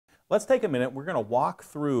Let's take a minute. We're going to walk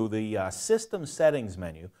through the System Settings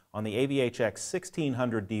menu on the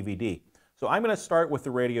AVH-X1600DVD. So I'm going to start with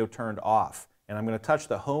the radio turned off, and I'm going to touch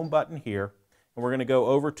the Home button here, and we're going to go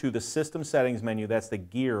over to the System Settings menu. That's the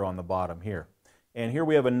gear on the bottom here. And here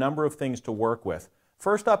we have a number of things to work with.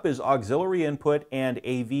 First up is auxiliary input and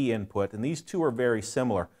AV input, and these two are very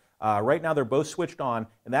similar. Right now they're both switched on,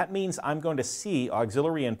 and that means I'm going to see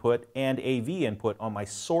auxiliary input and AV input on my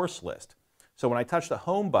source list. So when I touch the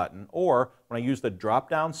Home button, or when I use the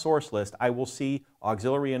drop-down source list, I will see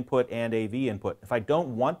auxiliary input and AV input. If I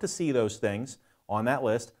don't want to see those things on that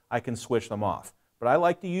list, I can switch them off. But I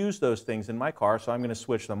like to use those things in my car, so I'm going to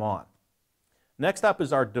switch them on. Next up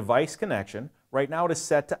is our device connection. Right now it is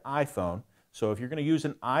set to iPhone. So if you're going to use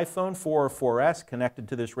an iPhone 4 or 4S connected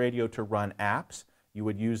to this radio to run apps, you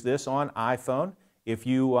would use this on iPhone. If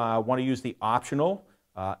you want to use the optional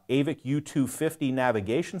AVH-U250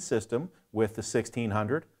 navigation system with the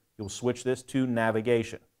 1600, you'll switch this to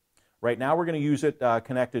navigation. Right now we're going to use it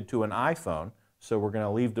connected to an iPhone, so we're going to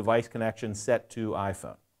leave device connection set to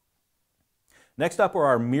iPhone. Next up are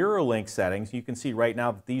our mirror link settings. You can see right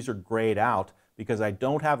now that these are grayed out because I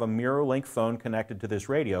don't have a mirror link phone connected to this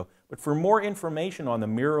radio. But for more information on the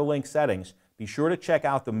mirror link settings, be sure to check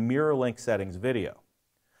out the mirror link settings video.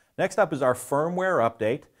 Next up is our firmware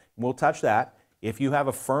update. We'll touch that. If you have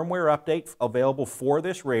a firmware update available for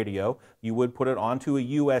this radio, you would put it onto a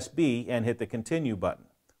USB and hit the continue button.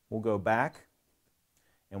 We'll go back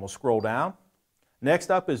and we'll scroll down. Next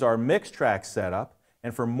up is our mix track setup.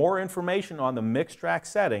 And for more information on the mix track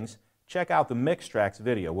settings, check out the mix tracks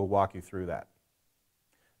video. We'll walk you through that.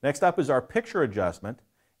 Next up is our picture adjustment.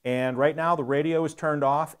 And right now the radio is turned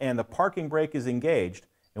off and the parking brake is engaged,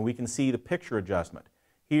 and we can see the picture adjustment.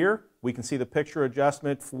 Here we can see the picture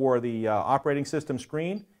adjustment for the operating system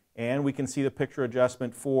screen, and we can see the picture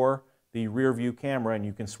adjustment for the rear view camera, and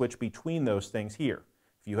you can switch between those things here.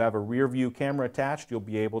 If you have a rear view camera attached, you'll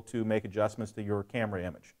be able to make adjustments to your camera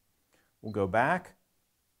image. We'll go back.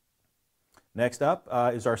 Next up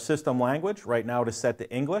is our system language. Right now it is set to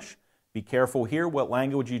English. Be careful here what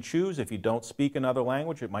language you choose. If you don't speak another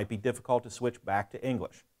language, it might be difficult to switch back to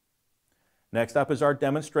English. Next up is our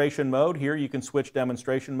demonstration mode. Here you can switch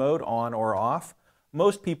demonstration mode on or off.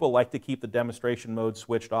 Most people like to keep the demonstration mode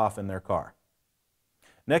switched off in their car.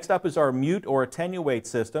 Next up is our mute or attenuate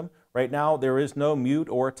system. Right now there is no mute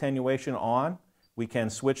or attenuation on. We can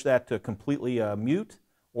switch that to completely mute,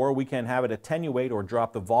 or we can have it attenuate or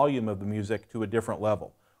drop the volume of the music to a different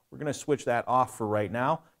level. We're going to switch that off for right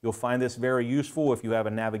now. You'll find this very useful if you have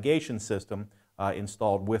a navigation system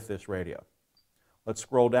installed with this radio. Let's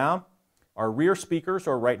scroll down. Our rear speakers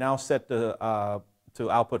are right now set to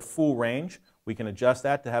output full range. We can adjust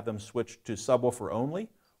that to have them switch to subwoofer only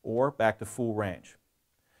or back to full range.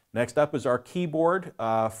 Next up is our keyboard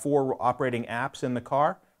for operating apps in the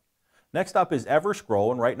car. Next up is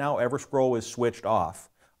Everscroll, and right now Everscroll is switched off.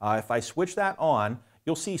 If I switch that on,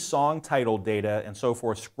 you'll see song title data and so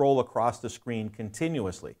forth scroll across the screen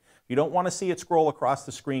continuously. If you don't want to see it scroll across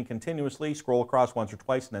the screen continuously, scroll across once or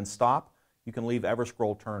twice and then stop. You can leave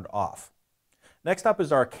Everscroll turned off. Next up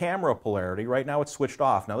is our camera polarity. Right now it's switched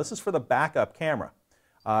off. Now this is for the backup camera.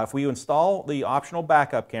 If we install the optional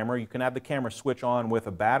backup camera, you can have the camera switch on with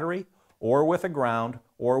a battery or with a ground,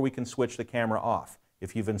 or we can switch the camera off.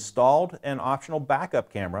 If you've installed an optional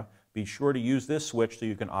backup camera, be sure to use this switch so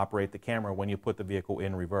you can operate the camera when you put the vehicle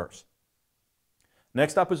in reverse.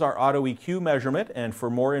 Next up is our auto EQ measurement, and for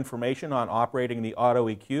more information on operating the auto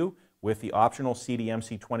EQ with the optional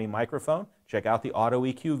CDMC20 microphone, check out the auto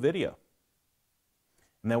EQ video.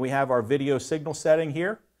 And then we have our video signal setting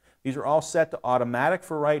here. These are all set to automatic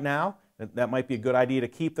for right now. That might be a good idea to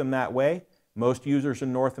keep them that way. Most users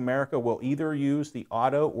in North America will either use the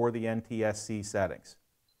auto or the NTSC settings.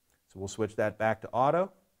 So we'll switch that back to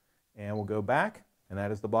auto, and we'll go back, and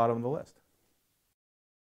that is the bottom of the list.